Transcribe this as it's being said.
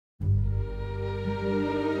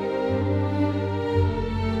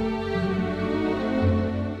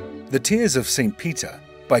The Tears of St. Peter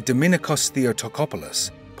by Dominikos Theotokopoulos,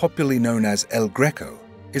 popularly known as El Greco,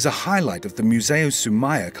 is a highlight of the Museo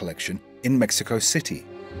Soumaya collection in Mexico City.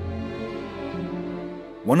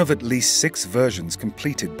 One of at least 6 versions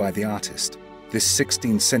completed by the artist, this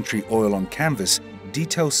 16th century oil on canvas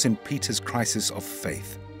details St. Peter's crisis of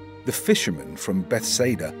faith. The fisherman from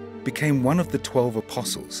Bethsaida became one of the 12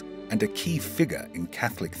 apostles and a key figure in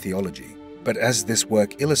Catholic theology. But as this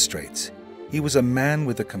work illustrates, he was a man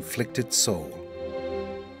with a conflicted soul.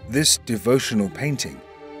 This devotional painting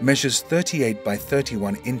measures 38 by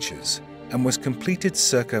 31 inches and was completed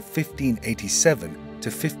circa 1587 to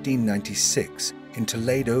 1596 in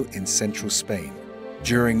Toledo in central Spain,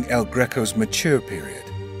 during El Greco's mature period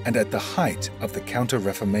and at the height of the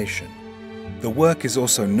Counter-Reformation. The work is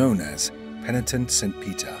also known as Penitent St.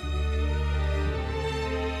 Peter.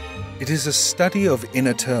 It is a study of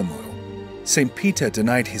inner turmoil. St. Peter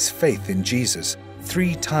denied his faith in Jesus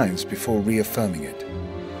 3 times before reaffirming it.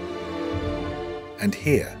 And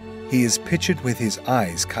here, he is pictured with his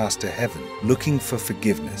eyes cast to heaven, looking for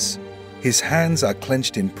forgiveness. His hands are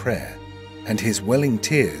clenched in prayer, and his welling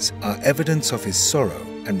tears are evidence of his sorrow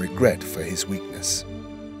and regret for his weakness.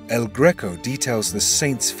 El Greco details the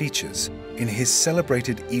saint's features in his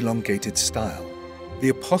celebrated elongated style. The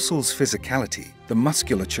apostle's physicality, the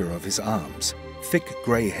musculature of his arms, thick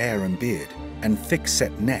grey hair and beard, and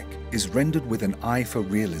thick-set neck is rendered with an eye for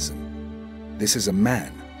realism. This is a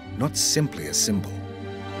man, not simply a symbol.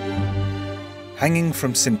 Hanging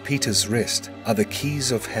from St. Peter's wrist are the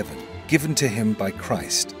keys of heaven, given to him by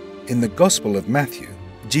Christ. In the Gospel of Matthew,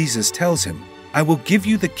 Jesus tells him, "I will give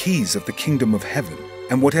you the keys of the kingdom of heaven,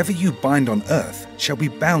 and whatever you bind on earth shall be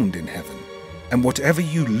bound in heaven, and whatever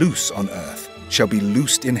you loose on earth shall be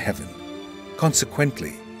loosed in heaven."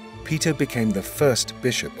 Consequently, Peter became the first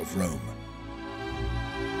bishop of Rome.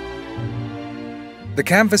 The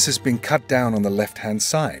canvas has been cut down on the left-hand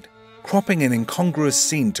side, cropping an incongruous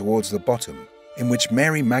scene towards the bottom, in which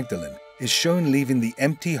Mary Magdalene is shown leaving the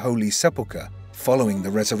empty Holy Sepulchre following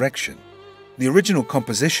the resurrection. The original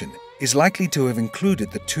composition is likely to have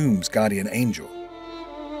included the tomb's guardian angel.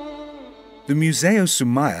 The Museo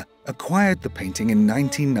Soumaya acquired the painting in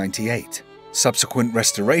 1998. Subsequent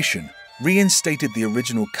restoration reinstated the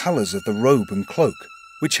original colors of the robe and cloak,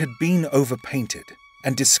 which had been overpainted,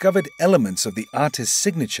 and discovered elements of the artist's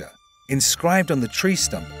signature inscribed on the tree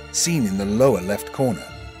stump seen in the lower left corner.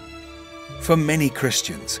 For many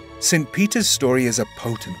Christians, St. Peter's story is a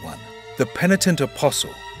potent one. The penitent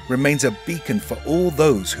apostle remains a beacon for all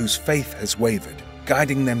those whose faith has wavered,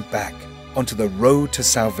 guiding them back onto the road to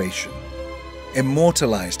salvation.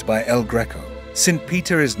 Immortalized by El Greco, St.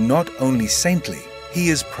 Peter is not only saintly, he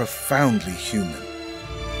is profoundly human.